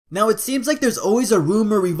Now it seems like there's always a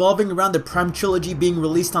rumor revolving around the Prime Trilogy being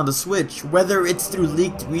released on the Switch, whether it's through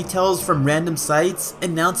leaked retells from random sites,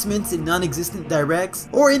 announcements in non-existent directs,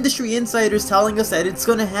 or industry insiders telling us that it's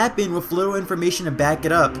gonna happen with little information to back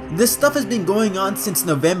it up. This stuff has been going on since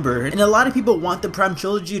November, and a lot of people want the Prime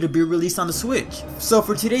Trilogy to be released on the Switch. So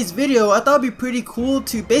for today's video, I thought it'd be pretty cool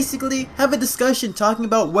to basically have a discussion talking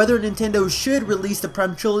about whether Nintendo should release the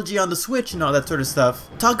Prime Trilogy on the Switch and all that sort of stuff.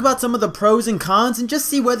 Talk about some of the pros and cons and just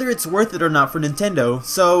see whether it's worth it or not for Nintendo.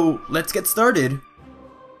 So let's get started.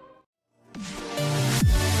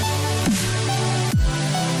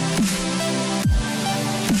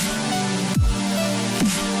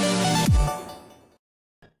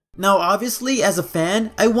 Now obviously, as a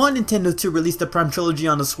fan, I want Nintendo to release the Prime Trilogy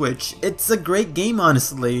on the Switch. It's a great game,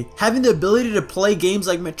 honestly. Having the ability to play games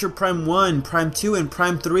like Metroid Prime 1, Prime 2, and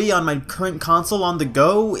Prime 3 on my current console on the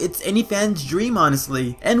go, it's any fan's dream,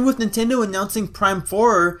 honestly. And with Nintendo announcing Prime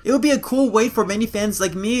 4, it would be a cool way for many fans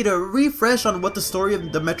like me to refresh on what the story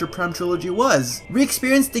of the Metroid Prime Trilogy was.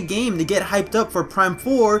 Re-experience the game to get hyped up for Prime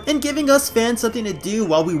 4, and giving us fans something to do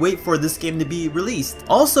while we wait for this game to be released.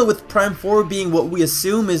 Also, with Prime 4 being what we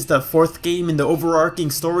assume is the fourth game in the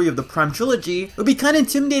overarching story of the Prime Trilogy, it would be kind of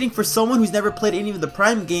intimidating for someone who's never played any of the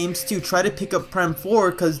Prime games to try to pick up Prime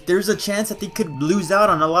 4, because there's a chance that they could lose out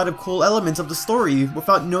on a lot of cool elements of the story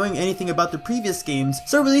without knowing anything about the previous games.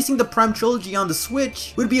 So releasing the Prime Trilogy on the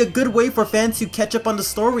Switch would be a good way for fans to catch up on the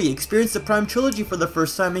story, experience the Prime Trilogy for the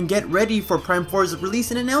first time, and get ready for Prime 4's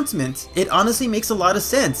release and announcement. It honestly makes a lot of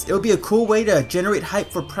sense. It would be a cool way to generate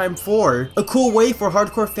hype for Prime 4, a cool way for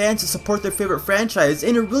hardcore fans to support their favorite franchise,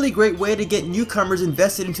 and a really great way to get newcomers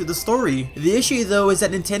invested into the story. The issue though is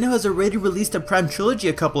that Nintendo has already released a Prime Trilogy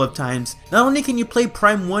a couple of times. Not only can you play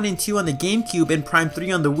Prime 1 and 2 on the GameCube and Prime 3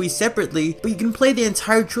 on the Wii separately, but you can play the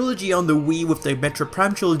entire trilogy on the Wii with the Metroid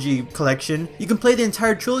Prime Trilogy collection. You can play the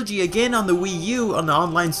entire trilogy again on the Wii U on the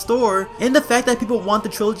online store, and the fact that people want the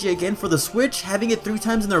trilogy again for the Switch, having it 3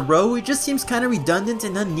 times in a row, it just seems kind of redundant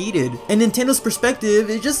and unneeded. In Nintendo's perspective,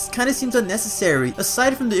 it just kind of seems unnecessary.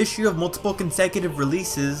 Aside from the issue of multiple consecutive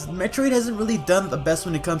releases, Metroid hasn't really done the best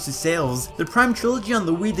when it comes to sales. The Prime Trilogy on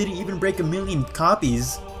the Wii didn't even break 1 million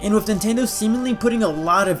copies. And with Nintendo seemingly putting a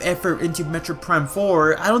lot of effort into Metroid Prime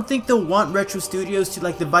 4, I don't think they'll want Retro Studios to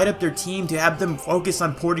divide up their team to have them focus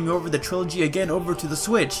on porting over the trilogy again over to the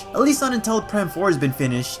Switch. At least not until Prime 4 has been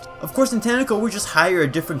finished. Of course, Nintendo could always just hire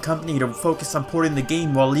a different company to focus on porting the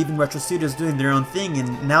game while leaving Retro Studios doing their own thing,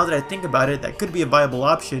 and now that I think about it, that could be a viable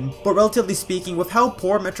option. But relatively speaking, with how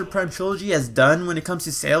poor Metroid Prime Trilogy has done when it comes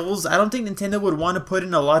to sales, I don't think Nintendo would want to put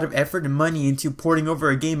in a lot of effort and money into porting over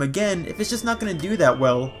a game again if it's just not going to do that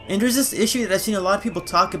well. And there's this issue that I've seen a lot of people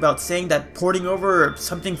talk about, saying that porting over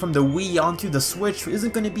something from the Wii onto the Switch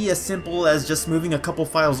isn't going to be as simple as just moving a couple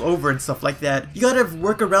files over and stuff like that. You gotta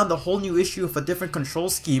work around the whole new issue of a different control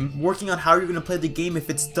scheme, working on how you're going to play the game if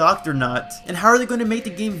it's docked or not, and how are they going to make the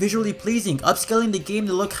game visually pleasing, upscaling the game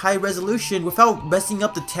to look high resolution without messing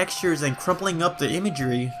up the textures and crumpling up the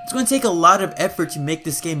imagery. It's going to take a lot of effort to make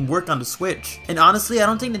this game work on the Switch, and honestly I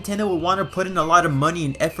don't think Nintendo will want to put in a lot of money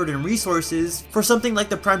and effort and resources for something like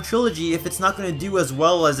the Prime Trilogy if it's not going to do as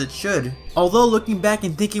well as it should. Although looking back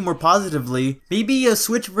and thinking more positively, maybe a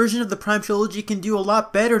Switch version of the Prime Trilogy can do a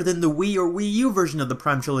lot better than the Wii or Wii U version of the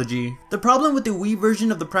Prime Trilogy. The problem with the Wii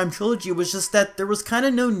version of the Prime Trilogy was just that there was kinda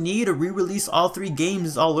no need to re-release all 3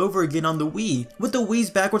 games all over again on the Wii. With the Wii's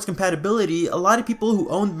backwards compatibility, a lot of people who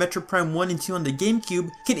owned Metroid Prime 1 and 2 on the GameCube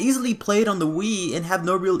can easily play it on the Wii and have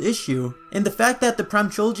no real issue. And the fact that the Prime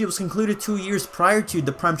Trilogy was concluded 2 years prior to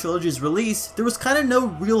the Prime Trilogy's release, there was kinda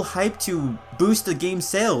no real hype to boost the game's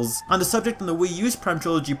sales. On the subject on the Wii U's Prime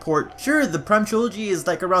Trilogy port, sure, the Prime Trilogy is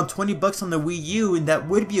around 20 bucks on the Wii U, and that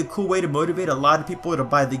would be a cool way to motivate a lot of people to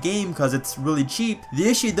buy the game because it's really cheap. The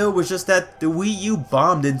issue though was just that the Wii U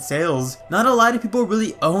bombed in sales. Not a lot of people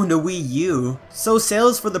really owned a Wii U, so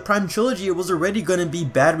sales for the Prime Trilogy was already gonna be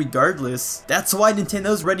bad regardless. That's why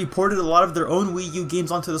Nintendo's already ported a lot of their own Wii U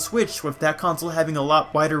games onto the Switch, with that console having a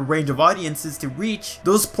lot wider range of audiences to reach.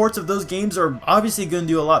 Those ports of those games are obviously gonna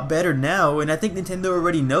do a lot better now, and I think Nintendo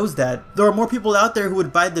already knows that. There are more people out there who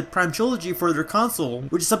would buy the Prime Trilogy for their console,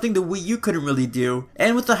 which is something the Wii U couldn't really do.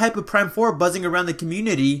 And with the hype of Prime 4 buzzing around the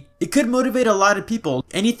community, it could motivate a lot of people.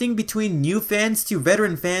 Anything between new fans to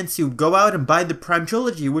veteran fans to go out and buy the Prime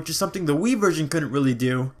Trilogy, which is something the Wii version couldn't really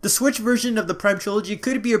do. The Switch version of the Prime Trilogy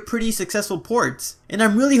could be a pretty successful port, and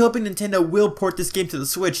I'm really hoping Nintendo will port this game to the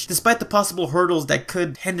Switch, despite the possible hurdles that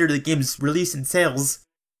could hinder the game's release and sales.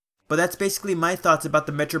 But that's basically my thoughts about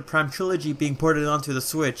the Metroid Prime Trilogy being ported onto the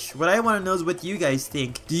Switch. What I want to know is what you guys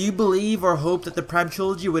think. Do you believe or hope that the Prime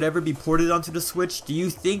Trilogy would ever be ported onto the Switch? Do you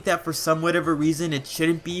think that for some whatever reason it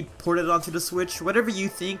shouldn't be ported onto the Switch? Whatever you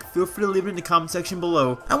think, feel free to leave it in the comment section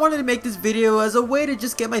below. I wanted to make this video as a way to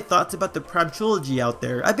just get my thoughts about the Prime Trilogy out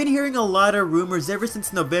there. I've been hearing a lot of rumors ever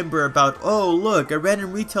since November about, oh look, a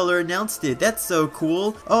random retailer announced it, that's so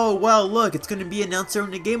cool. Oh wow, look, it's going to be announced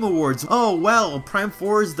during the Game Awards. Oh wow, Prime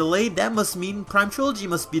 4 is delayed, that must mean Prime Trilogy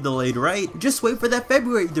must be delayed, right? Just wait for that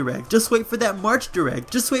February Direct, just wait for that March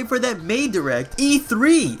Direct, just wait for that May Direct,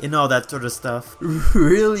 E3, and all that sort of stuff.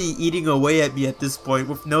 Really eating away at me at this point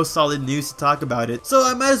with no solid news to talk about it. So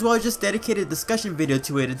I might as well just dedicate a discussion video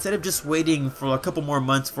to it instead of just waiting for a couple more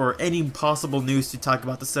months for any possible news to talk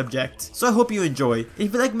about the subject. So I hope you enjoy.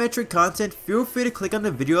 If you like Metroid content, feel free to click on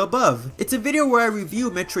the video above. It's a video where I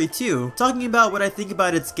review Metroid 2, talking about what I think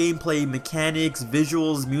about its gameplay, mechanics,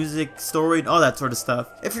 visuals, music, story, and all that sort of stuff.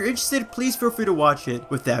 If you're interested, please feel free to watch it.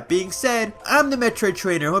 With that being said, I'm the Metroid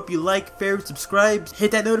Trainer. Hope you like, favorite, subscribe,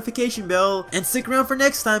 hit that notification bell, and stick around for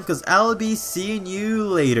next time because I'll be seeing you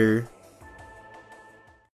later.